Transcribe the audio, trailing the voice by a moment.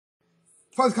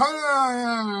First coming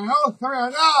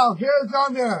now, here's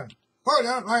on there.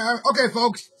 Okay,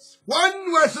 folks.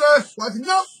 One wrestler was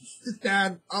enough to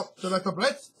stand up to Mr.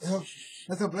 Blitz.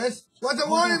 Mr. Blitz was the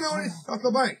one and only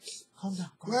Sasha Banks.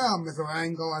 Well, Mr.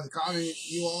 Angle has gotten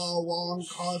you all wrong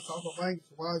because Sasha Banks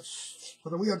was for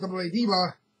the real WWE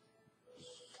Diva.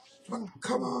 But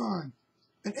come on.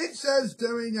 And it says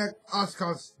during that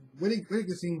Oscars winning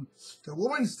scene, the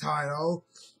women's title,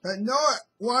 that no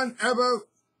one ever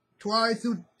tried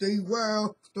to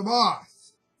derail the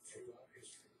boss.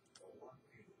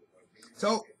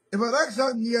 So, if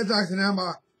Alexa, Nia Jackson, and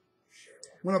Emma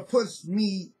want to push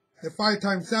me, the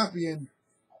 5-time champion,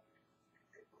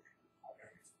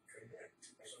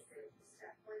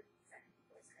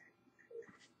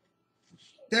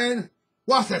 then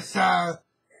what's it, sir?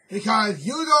 Because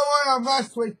you don't want to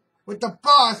mess with the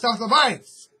boss of the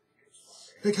Banks.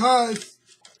 Because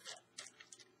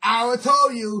I will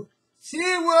tell you, she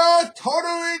will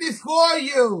totally destroy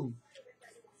you.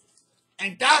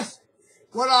 And that's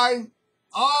what I'm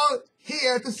all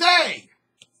here to say.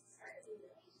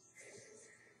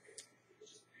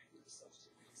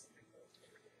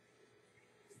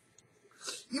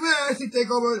 You may actually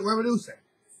take over Revolution,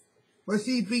 where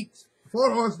she beat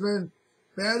 4 horsemen,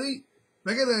 Barry,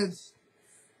 Becky Lynch,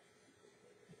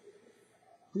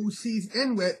 who she's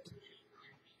in with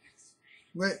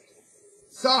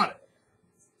Charlotte.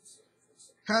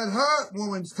 Had her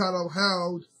woman's title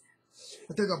held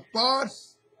until the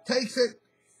boss takes it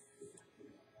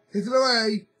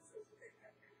away,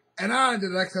 and I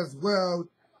did Alexa's world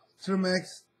to the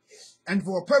mix, and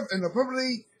for the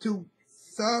purposely to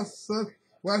Sasha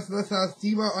Wrestler has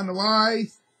Diva on the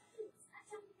rise.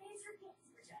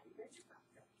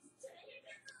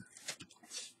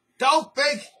 Don't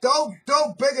bake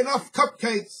enough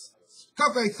cupcakes,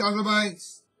 Sasha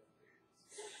Banks.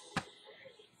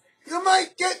 You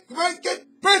might get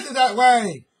busy that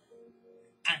way.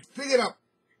 And speaking of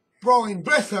throwing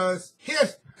blisters,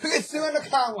 here's you in the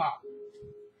camera.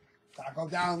 Gotta go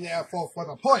down there for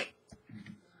the point.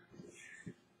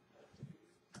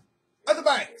 Sasha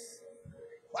Banks.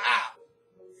 Wow.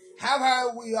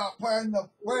 How we are playing the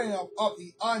winning of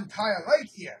the entire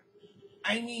race here.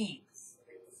 I mean,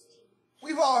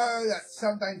 we've all heard that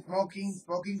sometimes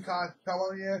smoking causes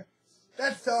trouble here.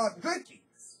 That's drinking.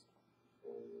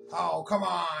 Oh, come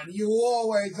on. You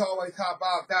always talk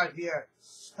about that here.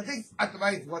 I think at the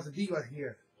race was a Diva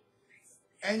here.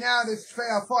 And now this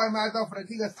fair 4 match off for the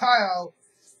Diva's title.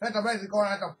 That the race is going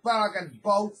out the back and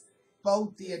both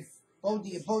the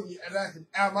Alex and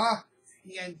Emma,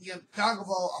 and the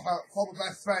untalkable of her former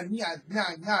best friend Nia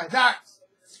Jax,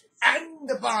 and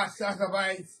the boss Sasha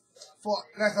Banks for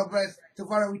Lesser Bliss to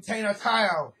want to retain her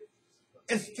title.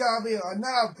 It's gonna be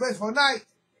another blissful night.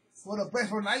 For the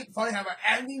blissful night, probably have an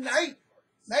ending night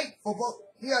for both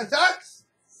Nia Jax.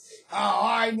 Oh,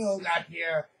 I know that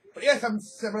here. But here's some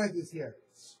similarities here.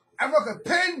 I'm looking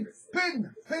pin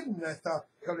that stuff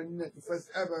coming in the first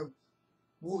ever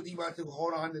Woody about to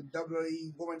hold on to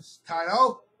WWE Women's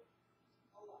title.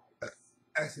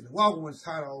 Actually, the Raw Women's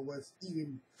title was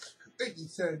even 50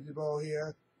 cents ago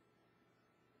here.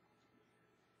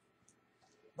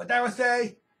 But that would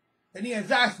say, and the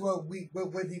exact what we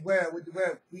beware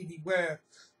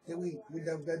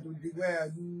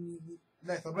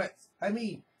Lesser Blitz. I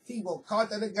mean, she will cut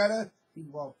them together, she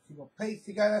will paste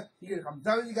together, she will come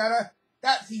down together.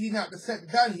 That's easy enough to set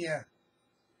done here.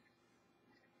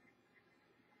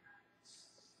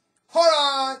 Hold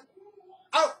on!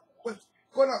 We're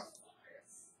gonna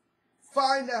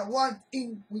find that one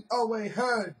thing we always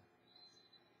heard.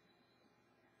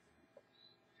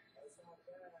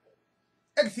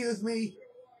 Excuse me.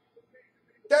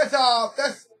 That's all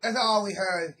we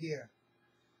heard here.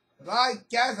 But I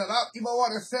guess a lot of people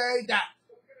want to say that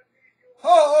ho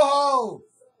ho ho,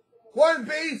 One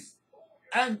Piece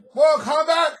and World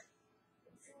Combat,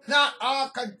 not all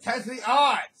contest the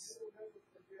odds.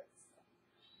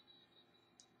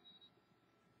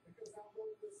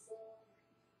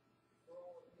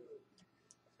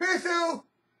 Here's two,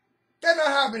 they're not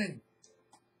happening.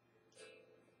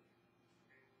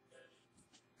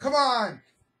 Come on.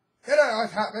 It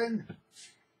doesn't happen.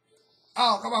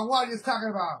 Oh, come on, what are you talking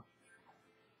about?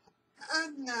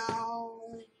 And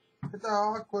now, with the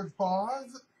awkward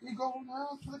pause, you go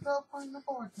now to the girl find the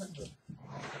bartender.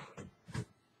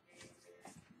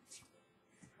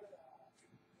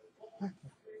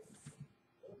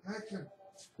 Action.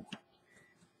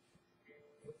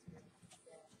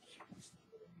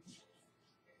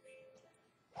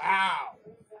 Wow.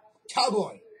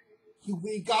 Cowboy.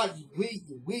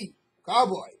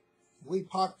 Cowboy. We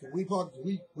parked the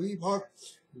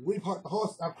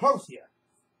horse up close here.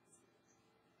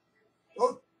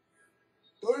 Don't,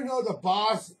 don't you know the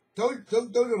boss? Don't you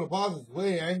know the boss is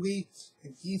way angry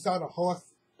and he saw the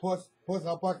horse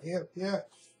up back here?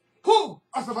 Who?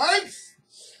 Sasha Banks?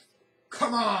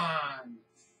 Come on!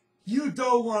 You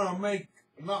don't want to make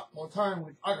a lot more time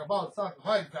with talk about Sasha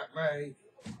Banks that way.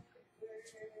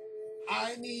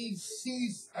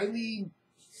 She's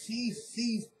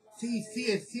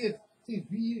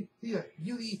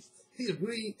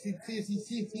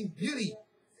beauty.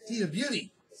 She's a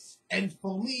beauty. And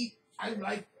for me, I'm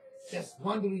like this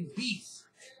wandering beast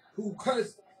who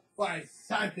cursed by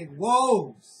Santa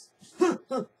woes.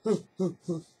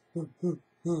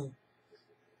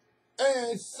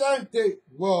 And Santa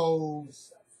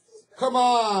woes. Come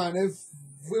on, if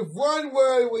one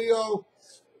word we all,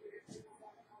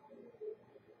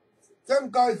 some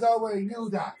guys already knew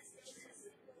that.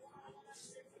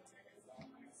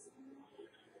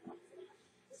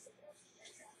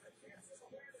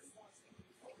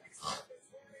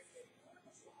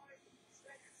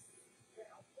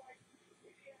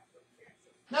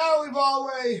 Now we've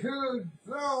already heard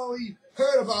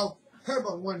about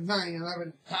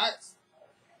 9/11 attacks,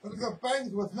 but the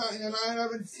Banks was not in the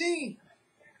 9/11 scene.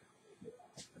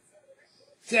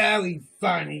 Very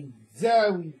funny,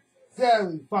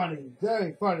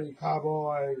 very funny,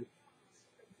 cowboy.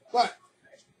 But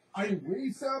are you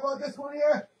really sure about this one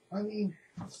here? I mean,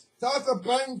 Sasha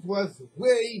Banks was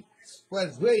really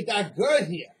that good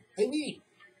here. I mean,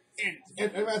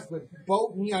 it was with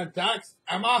both me and Dax,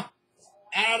 Emma,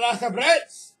 and Sasha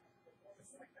Banks.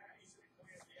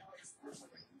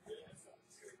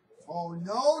 Oh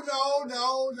no!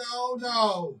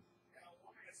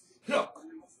 Look,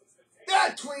 there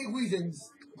are 3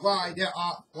 reasons why there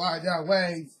are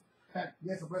ways that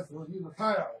yes, will use the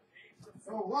title.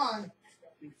 So one,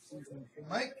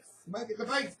 make it the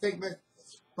bank statement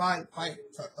by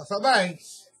Sasha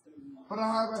Banks. But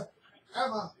however,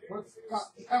 Emma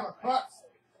got the Emma Crux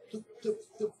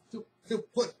to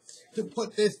put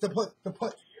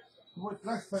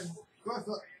less and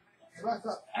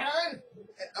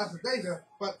that's the danger,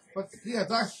 but yeah,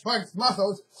 that's Frank's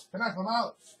muscles and knock him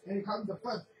out, and he comes to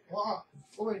first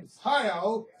over in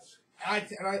title.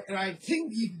 And I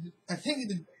think the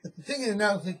thing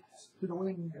announcing to the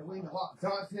wing Rock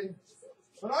Johnson,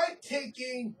 but I'm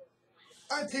thinking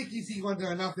he's going to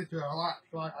announce it to a lot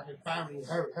like his family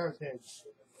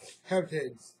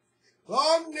heritage.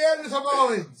 Long near the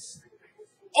Samoans.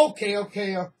 Okay,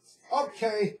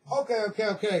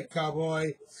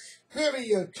 cowboy. Maybe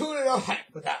you're too little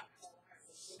hype for that.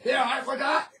 You're hype for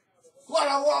that?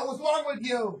 What's wrong with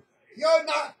you? You're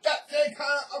not that same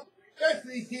kind of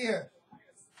destiny here.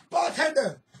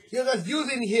 Bartender, you're just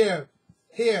using here.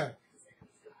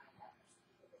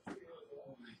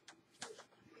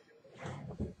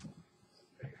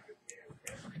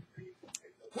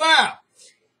 Well,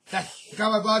 that's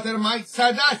how bartender might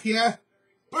say that here.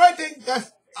 But I think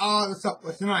that's all that's up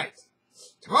with tonight.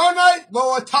 Tomorrow night,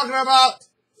 we're talking about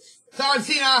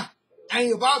Cena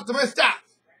and about the mistake.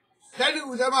 They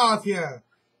do them off here.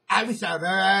 I'll be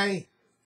sorry.